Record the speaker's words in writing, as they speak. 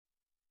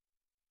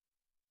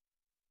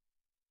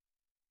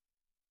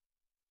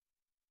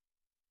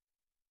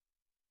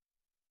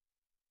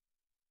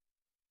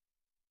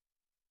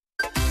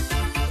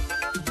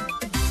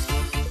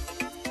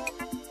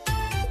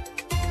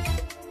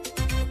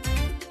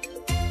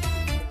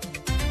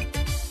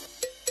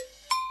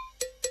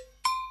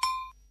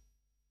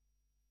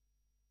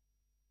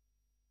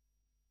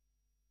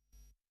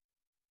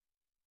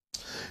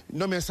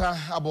No mesa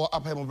abo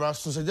apem bra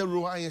so se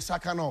ru an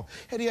saka no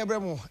e de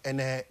ebremo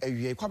ene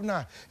awie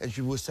kwabna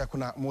ehwu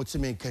sakuna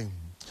motimen kan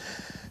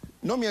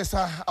no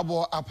mesa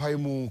abo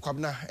apaimu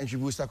kwabna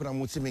ehwu sakuna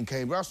motimen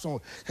kan bra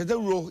so se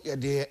ru ye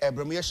de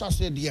ebremo ye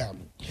hyase de a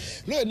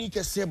no ani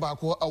kese ba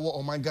ko awo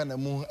omanga na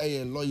mu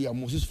lawyer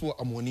Moses for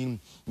amoni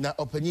na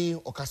opani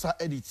okasa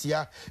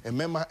editia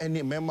emema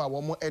ene mema wo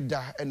mo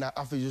eda na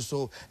afeju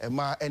so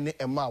ema ene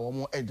ema wo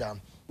mo eda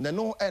na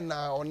no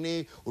na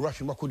one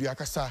Russian makodu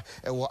akasa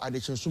ewo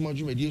adechensuma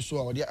dwumadi so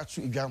a wode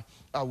atu idwa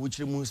a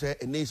wochire mu se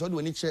ene so de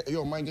wani che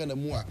eyo manga na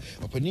mu a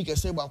opani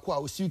kese ba ko a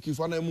osiuki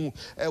fa na mu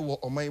ewo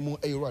oman mu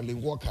eyro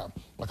lengoka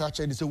maka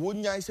che de se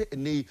wonyan se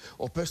ene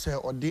opese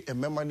ode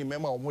emema ni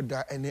mema wo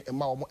da ene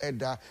ema wo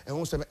eda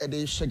ehun se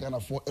ede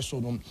shegana fo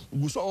eso no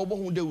guso obo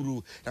hu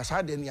dewuru na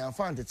sa de ni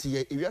amfa antete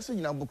ye ewiase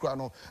nyina bokura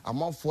no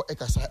amanfo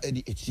ekasa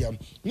edi etia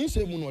ni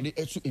se mu no de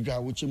etu idwa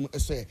wochire mu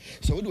ese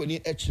se wode wani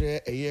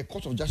ekire eye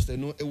court of justice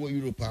no ewo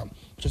Europe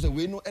so say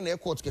we no na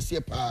court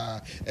kese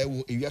pa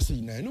ewo ewiase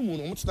nyina no mu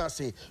no mutena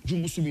se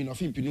jumbusu mi no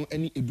fimpinu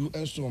ani edu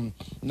ensom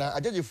na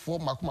agagefo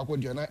makomako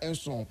diana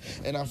ensom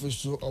na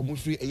afeso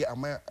omufri eye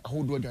ama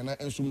ahodo diana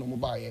ensom no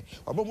mobaye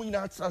abo mu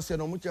nyina atase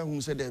no mutia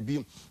hu se da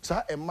bi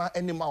sa ema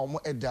ene ma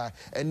omo eda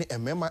ene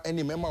emema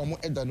ene mema omo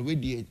eda no we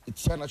die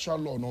etia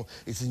natural law no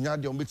etinya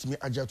de ombetimi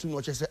agatu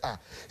no che se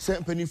se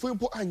mpanifo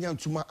mpo anya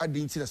ntuma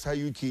adenti na sa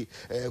UK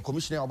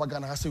commissioner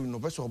obagana ha se no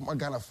beso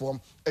magana form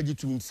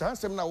agitu sa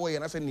sem na wo ye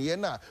na se ne ye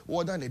na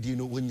wo da na di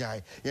no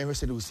wonyai ye hwe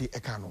se de usi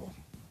eka no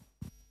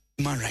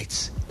human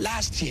rights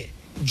last year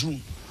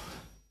June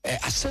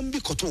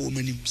assembly koto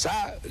womanim sa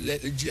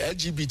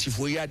LGBT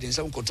for year den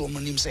some koto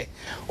womanim say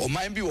o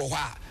man bi wo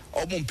ha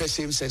o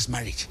same sex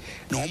marriage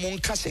no o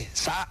nka say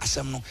sa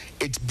asem no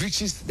it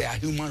breaches their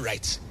human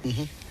rights.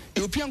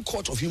 European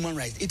Court of Human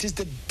Rights, it is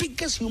the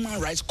biggest human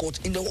rights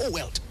court in the whole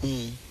world.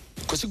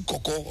 Because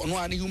Koko no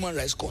any human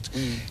rights court.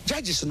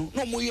 Judges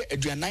no more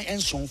aduanan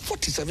enson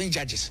 47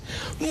 judges.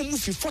 No move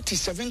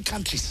 47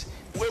 countries.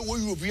 Where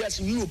you be as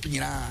Europe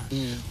nyina.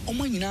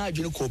 Omo nyina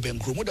adwene ko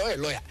benkro. Mo da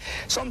lawyer.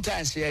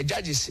 Sometimes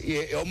judges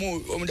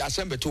omo the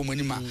assembly to omo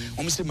nima.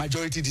 Omo say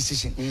majority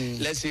decision.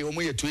 Let's say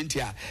omo 20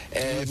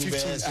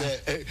 15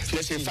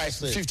 let's say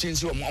 15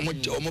 so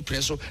omo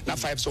prenso na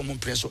 5 so omo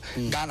prenso.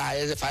 Ghana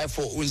is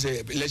 5-4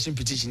 unze election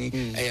petition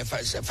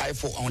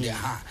 5-4 on their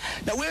hand.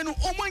 Now when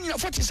omo nyina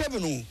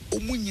 47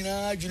 omo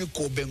nyina adwene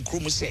ko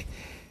benkro mo say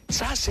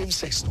same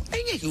sex no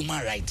any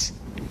human rights.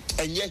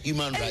 And yet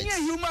human rights. Yeah,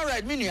 human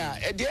rights. Meaning,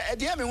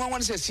 the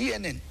one says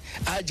CNN,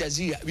 Al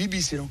Jazeera,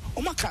 BBC.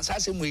 Oh my God,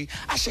 same way.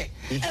 Ashe.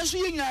 And so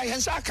you know,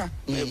 Hensaka.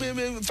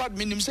 Fact,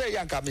 minim say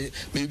yanka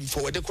me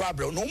for the crowd.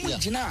 No more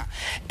jina.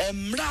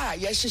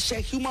 Yes, she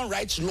human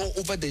rights law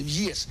over the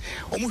years.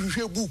 Almost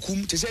share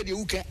bookum to say the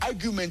UK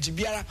argument.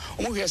 Biara.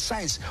 Almost share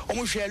science.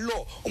 Almost share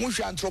law. Almost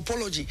share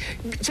anthropology.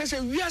 Say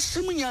we are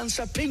similar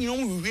answer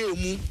opinion.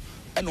 We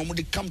and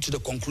normally come to the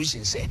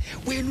conclusion say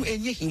we no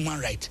any human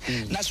right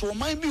na so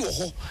man bi wo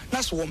ho na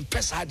so won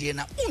pesa de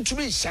na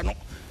untumi hye no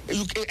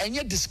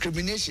any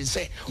discrimination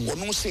say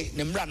wono say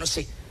ne mra no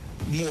say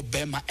more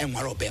bema and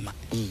waro bema.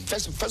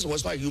 First of all,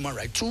 it's not a human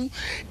right. Two,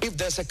 if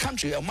there's a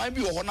country might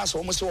be a so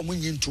almost so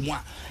mun into moi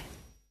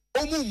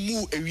omu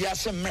mu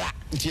ewiase mra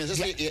ntiense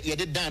se ye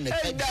de dan na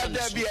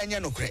bi anya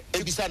no kre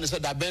ebisa no se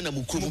da ben na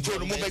mukuru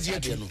no mo beji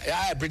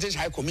atu British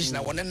High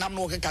Commissioner won nam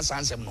no keka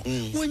sansem no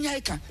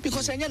wonya ka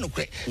because anya no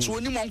kre so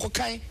oni mo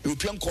nkokan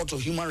European Court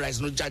of Human Rights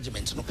no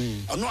judgment no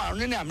no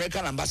ne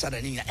American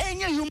ambassador ni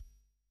anya human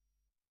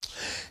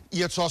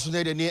yet also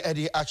need any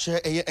Eddie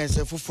Ache and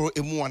Sefufro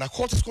emu and a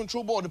court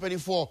control board depending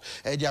for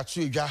the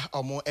Atuja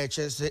or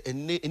HS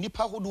and any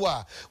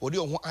Pahudua or the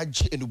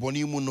Aji and the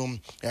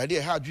Bonimunum. They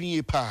had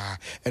dream pa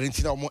and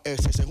until more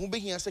SS who be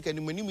here second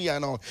in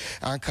Manimiano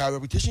and car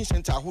reputation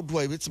center who do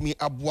I with me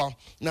abwa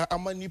na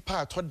amani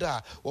pa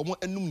toda or more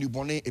enumni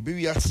bonnet a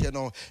baby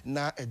asiano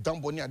na a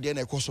dumb bonnet at the end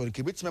of course or the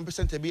Kibits member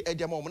center be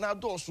Eddie Mom now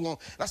don't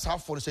that's how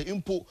for the say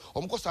impo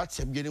or course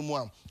at getting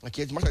one. I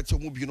can't much at your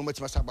movie no much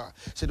masaba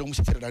said don't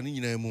sit at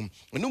an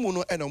no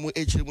mono eno mo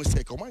echire mo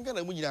seka omanga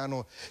na mu nyina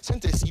no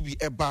center CB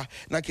eba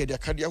na ke de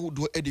akade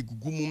ahodo e de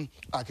gugumum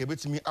aka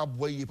betimi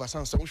aboa yi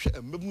pasansa wo hwe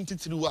emebun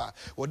titiri a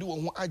wode wo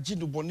ho agi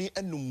do bone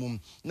enumum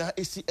na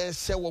esi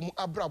ese wo mo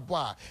abrabo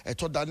a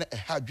etoda na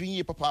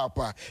ehadwen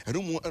papa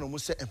erumu eno mo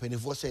se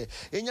empanifo se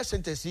enya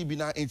center CB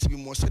na entimi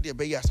mo se de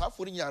be ya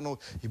safo nyina no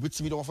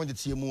ebetimi de wo fa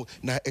tetie mu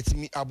na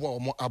etimi aboa wo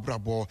mo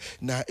abrabo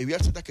na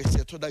ewiase da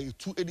kese etoda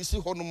yetu edisi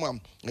honoma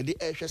de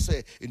ehwe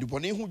se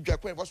edubone hu dwa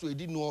kwa so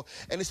edi no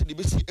ene se de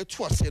besi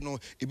etu ase no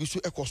ebisu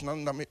ekoso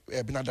na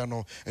binada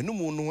no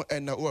enumu no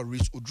na o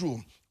reach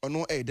odru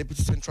ono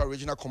deputy central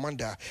regional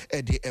commander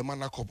the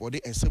Emanakop or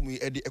the Ensemu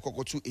the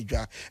Ekokotu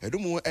Eja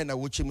Edumu and a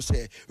Wuchim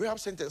say rehab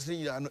centers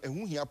and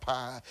Emuhia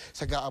pa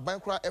Saga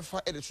Abankra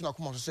Efa Edituna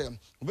Kuma say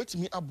bet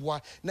me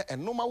abwa na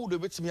enoma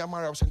would bet me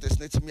amara centers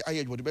net me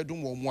aye would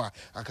bedum wo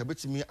and ka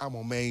bet me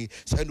amomai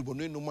say no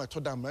bono no ma to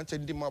da man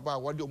tedi maba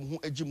wade omu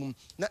agimum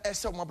na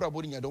ese mabra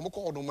bodi nya de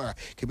omko no ma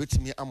ke bet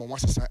me amomwa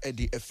sesa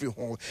edi efri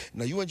ho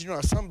na UN General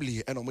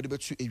Assembly and omode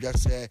betu Eja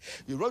say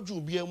you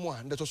roju bia mu a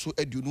ndeto so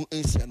aduonu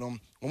ensia no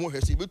omo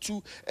hwese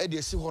betu edi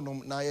esi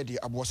honom na ye de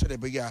abose de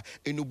be ya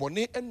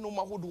enubone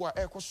enoma hodo a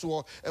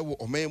ekoso ewo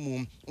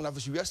omamu na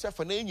fisu wiase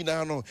fa na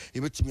nyina no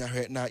ebetimi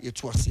ahwe na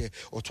yetu ase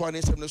oto ane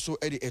nsem no so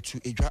edi etu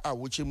Edwa a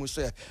wochemu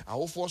se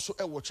awofo so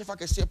ewo chefa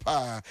kese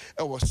pa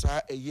ewo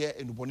sa eye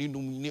enubone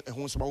num ni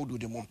eho nsema hodo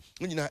de mu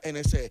nyina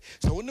ene se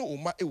woni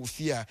oma ewo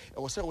fia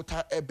ewo se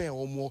wota ebe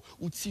omo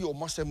uti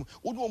omasem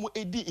woni omo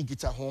edi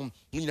ngita ho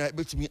nyina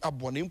ebetimi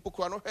abone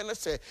mpokura no hwe ne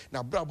se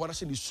na brabo na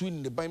se ne su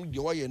ne ban de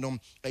woye no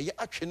eye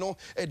atwe no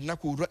edina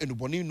ko wura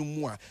enubone num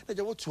mu a na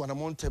je wotu ana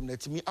montem na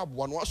timi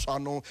aboa no aso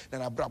ano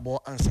na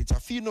brabo anseta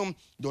finom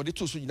de ode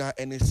to so nyina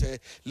ene se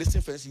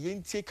listen first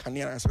yentie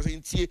kanea ansa se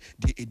yentie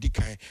de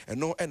edikan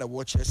eno ena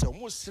wo kire se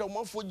omo sira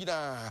omanfo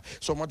nyina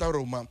so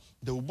madaroma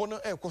de ubono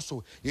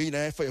ekoso ye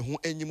nyina efa ho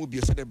enyimu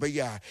bi se de be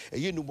ya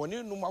eye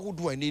nubone num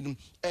ahodo ani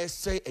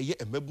ese eye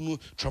emabunu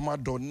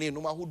tramadol ne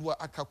num ahodo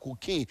aka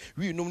cocaine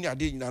wi num ne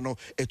ade nyina no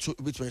eto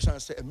betu ensan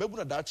se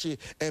emabunu dachi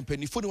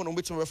empanifo ne no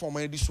betu be form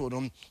man di so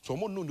no so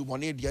omo no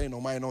nubone dia ne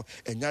no man no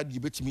enya de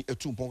betimi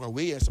etu mponka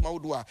we ye sema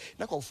ahodo a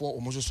na kofo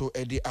omo so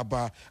ede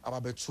aba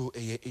betu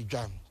eye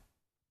Edwa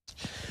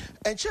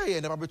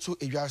enche na babetu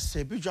Edwa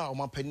se bidwa o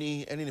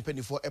mapani ene ne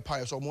panifo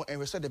epa so mo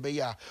enwese de be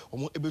ya o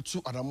mo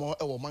ebetu adamo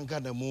e wo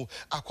mangana mu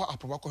akwa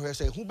aproba ko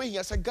hwese hu be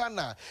hia se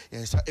Ghana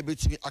yensa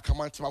ebetimi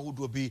akamantima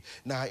hodo bi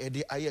na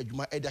ede aye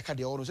adwuma ede aka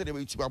de ono se de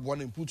betimi abo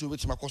na mputu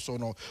betimi akoso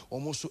no o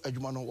mo so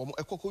adwuma no o mo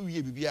ekoko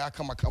wie bibia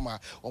akama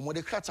o mo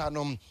de krata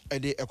no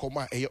ede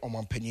ekoma eye o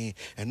mampani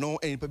eno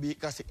enipa bi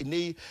ka se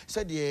ene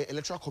se de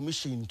electoral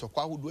commission to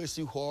kwa hodo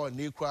asi ho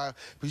na ekura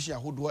position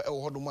hodo e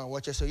wo hodo ma wo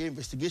che se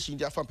investigation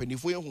dia fa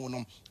panifo hu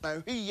no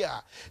na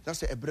hia na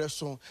se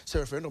ebreso se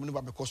referendum ne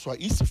ba bekoso a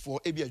isifo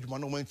ebi adwuma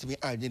no mantimi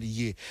anye de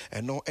ye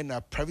eno na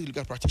private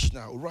legal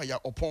practitioner uraya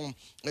opon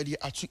e de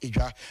atu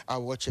Edwa a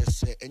wo che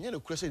se enye ne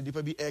kura se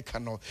dipa bi e ka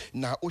no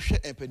na ohwe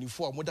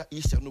empanifo a moda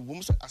east no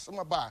bum se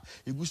asema ba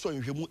eguso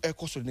nhwemu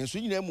ekoso ne so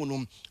nyina mu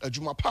no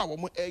adwuma pa wo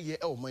mo eye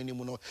e wo man ni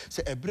mu no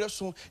se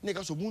ebreso ne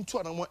ka so muntu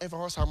ana mo enfa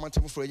ho sa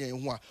mantimi fo enye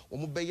hu a wo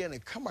mo beye ne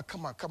kama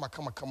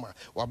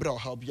wa bra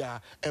ha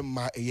bia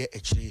emma eye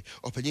ekire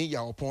opanyin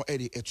ya opon e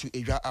de atu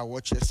Edwa a wo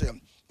che se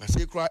na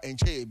se kura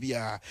enche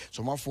bia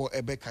somafo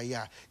ebeka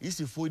ya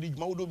isifo di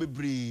dwuma wodo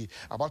bebre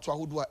abato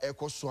ahodo a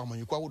ekoso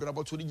amanyekwa wodo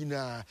abato di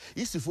nyina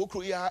isifo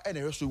kro ya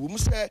ene reso wo mu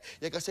se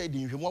ye ka se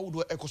di nhwemu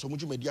ahodo ekoso mu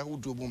dwumadi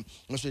ahodo bum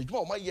no so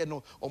dwuma o maye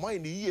no o maye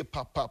ne yie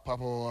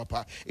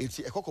papa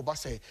enti ekoko ba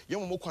se ye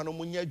mo kwa no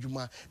munya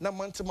dwuma na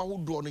mantema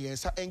ahodo no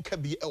yensa enka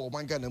bi e wo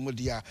manga na mu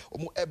dia o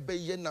mu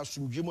ebeye na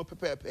sumdwe mu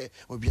pepepe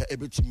obia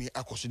ebetimi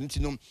akoso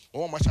ntino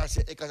o ma sha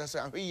se ekasa se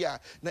ahwe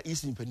na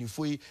isi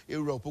mpanifo yi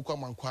ewura opokwa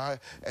mankwa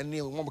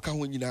ene mo ka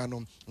ho nyina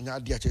no nya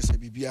de achese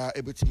bibia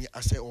ebetimi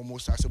ase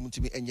almost ase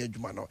mutimi enye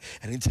adwuma no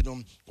ene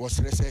ntino wo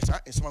sere se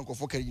sa ensema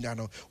nkofo kari nyina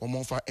no wo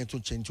monfa ento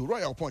chentu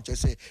royal point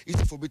chese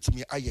isifo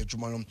betimi aye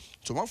adwuma no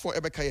so manfo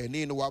ebeka ye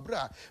ne no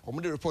wabra wo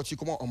mo de report yi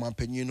komo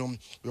omampanyin no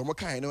wo mo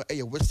kan no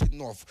eye west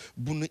north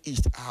bunu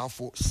east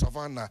ahafo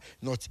savannah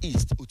north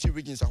east uti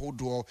regions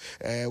ahodo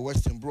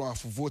western bro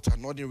afo voter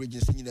northern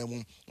regions nyina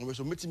mu wo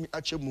so metimi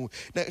achemu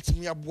na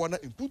etimi aboa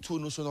na imputu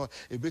no so no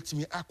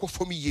ebetimi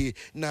akofom ye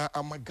na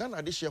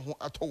amagana de hye ho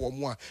atọwọ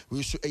mu a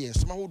we so eye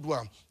nsema hodo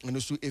a no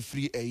so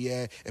efri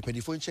eye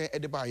epedifo nchen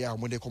ede ba ya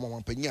mo de koma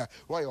mampanya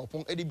royal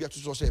opon ede bia to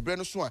so se ebre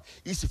no so a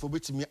isifo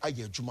betimi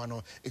aye adwuma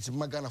no etimi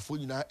magana fo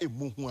nyina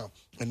emu hu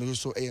a no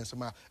so eye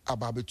nsema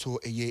ababeto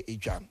eye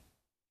Edwa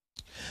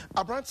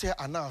Abrante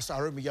Anas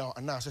Aremeyaw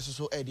Anas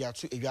so edi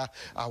atu Edwa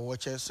awo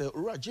che se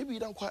ura jebi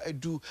dan kwa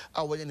edu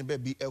awoye ne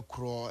baby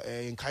ekro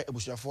nkai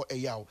ebusuafo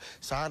eyaw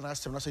saa na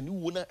asem na se ni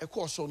wo na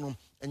ekoso no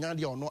enya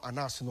de ono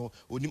Anas no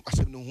onim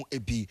asem no ho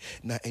ebi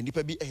na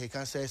enipa bi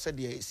eheka se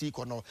de si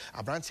kono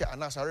Abrante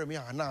Anas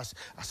Aremeyaw Anas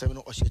asem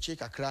no ohyeche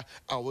kakra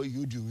awo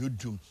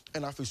yudum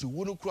ena afesu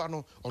wo no kura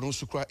no ono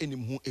so kura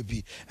enim ho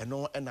ebi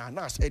eno na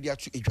Anas edi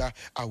atu Edwa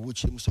awo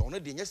chem se ono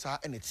de nye saa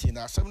eneti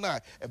na asem na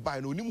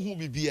eba no onim ho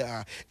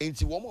bibia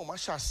enti wo mo ma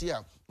hyase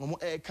a wo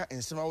eka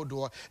ensema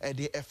wodo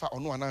de efa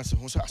ono Anas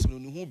ho so asem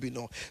no hu bi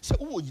no se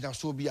wo nyina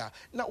so bi a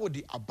na wo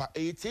de aba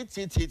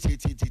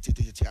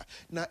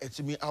na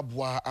etimi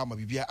aboa ama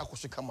bibia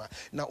akoso kama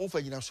na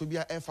onfa nyina so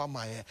bia enfa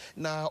maye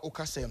na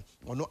okase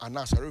ono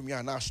Anas Aremeyaw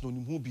Anas no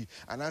hu bi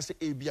Anas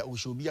ebia wo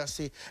so bia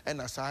se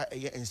na saa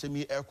eye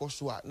ensemi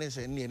ekoso a na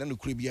se ne na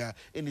nokure bia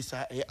eni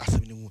saa eye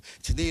asem ne mu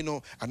tide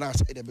no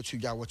Anas ede betu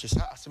dwa wo che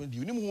saa asem de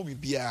uni hu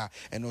bibia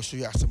eno so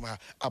ya asem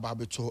aba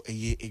beto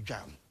eye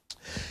Edwa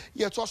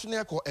Yeah, to us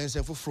near and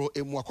Fro a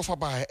Mwakofa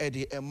by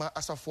Eddie Emma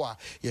Asafua,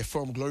 yeah,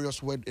 from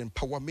Glorious Word and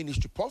Power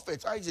Ministry.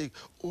 Prophet Isaac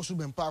also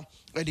Bempa,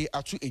 Eddie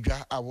Atu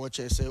Eja, I watch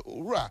say,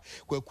 Ura,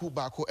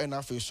 Kubako and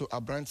Afe, so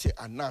Abrante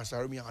Anas,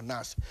 Aremeyaw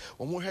Anas.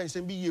 One more hands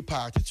and be ye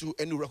party to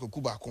any record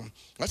Kubako.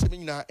 That's a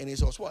mina and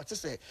it's also what to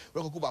say,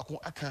 record Kubako,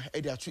 I can't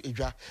Eddie Atu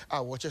Eja, I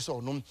watch us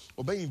or no,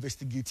 obey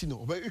investigating,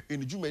 obey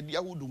in the Jumedia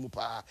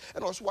Udumupa,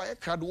 and also why I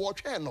can't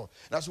watch channel.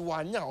 That's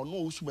why now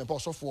no Sumen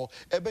Posso for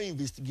ebe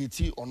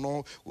investigating or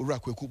no Ura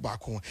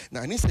Kubako.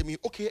 Now, ni se mi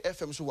okay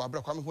FM so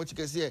wabra kwame ho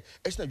tikase e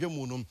esna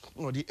dwemu no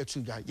no de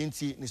etuga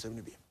yenti ni se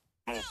mi bi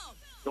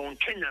no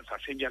Kenya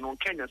sasembia no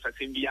Kenya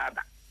sasembia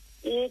ada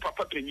o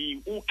papa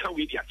pani o kan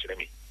we di akere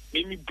me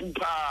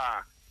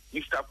buba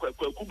Mr.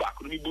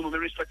 Kubako mi bu no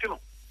respect no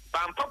ba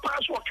papa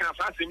so kan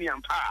sasemi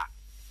ampa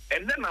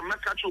and then am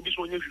not catch obi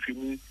so nya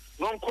fifimu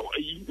no nko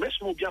yi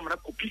mesmo obi amara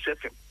copy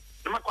FM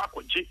na makọ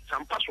akọje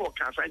sampa so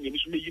kan sa nya mi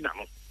so meyi na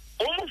no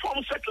omo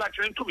form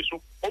satellite to me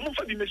so omo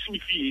fa di mesimi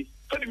fie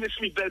fa di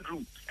mesimi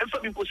bedroom and fa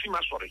di nkosi ma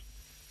sorry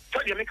fa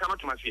di me kama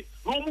to ma fie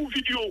no mu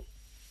video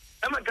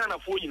e ma Ghana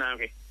fo nyina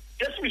hwe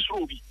yes mi so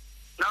obi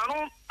na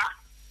no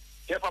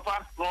ya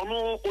papa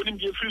no onim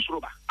die free so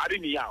ba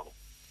Aremeyaw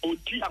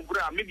odi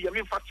agora me dia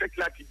me fa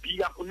satellite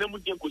bi akonamu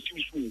die nkosi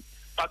mi so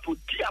but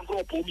odi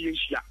agora po mi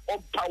enhia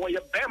oba wo ye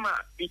bema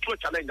into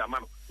challenge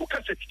amano o ka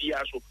setidi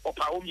aso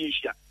opa o mi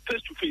enhia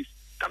face to face.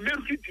 Come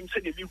read him say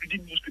they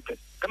reading newspapers.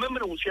 Come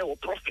remember we say our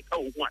prophet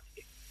or what?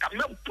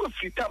 Come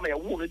prophet time I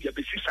won the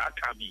basis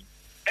atami.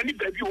 Any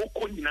baby o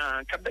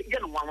konina can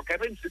get one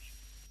can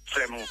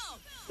fremo.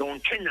 Non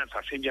Kenyans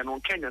asembia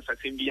non Kenyans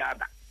asembia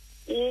ada.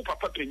 O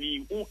papa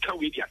penny o can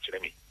we di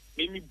actually me.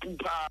 Mimi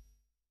buba.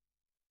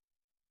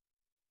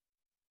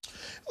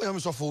 We am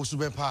so for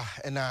Subepa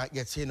and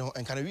get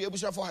and can we able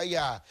for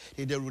haya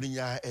the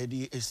rudinya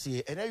the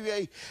SC and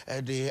anyway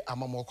the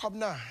amamo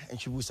kwabna and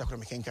she was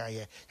sacrament kenka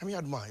ye. Come here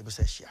admire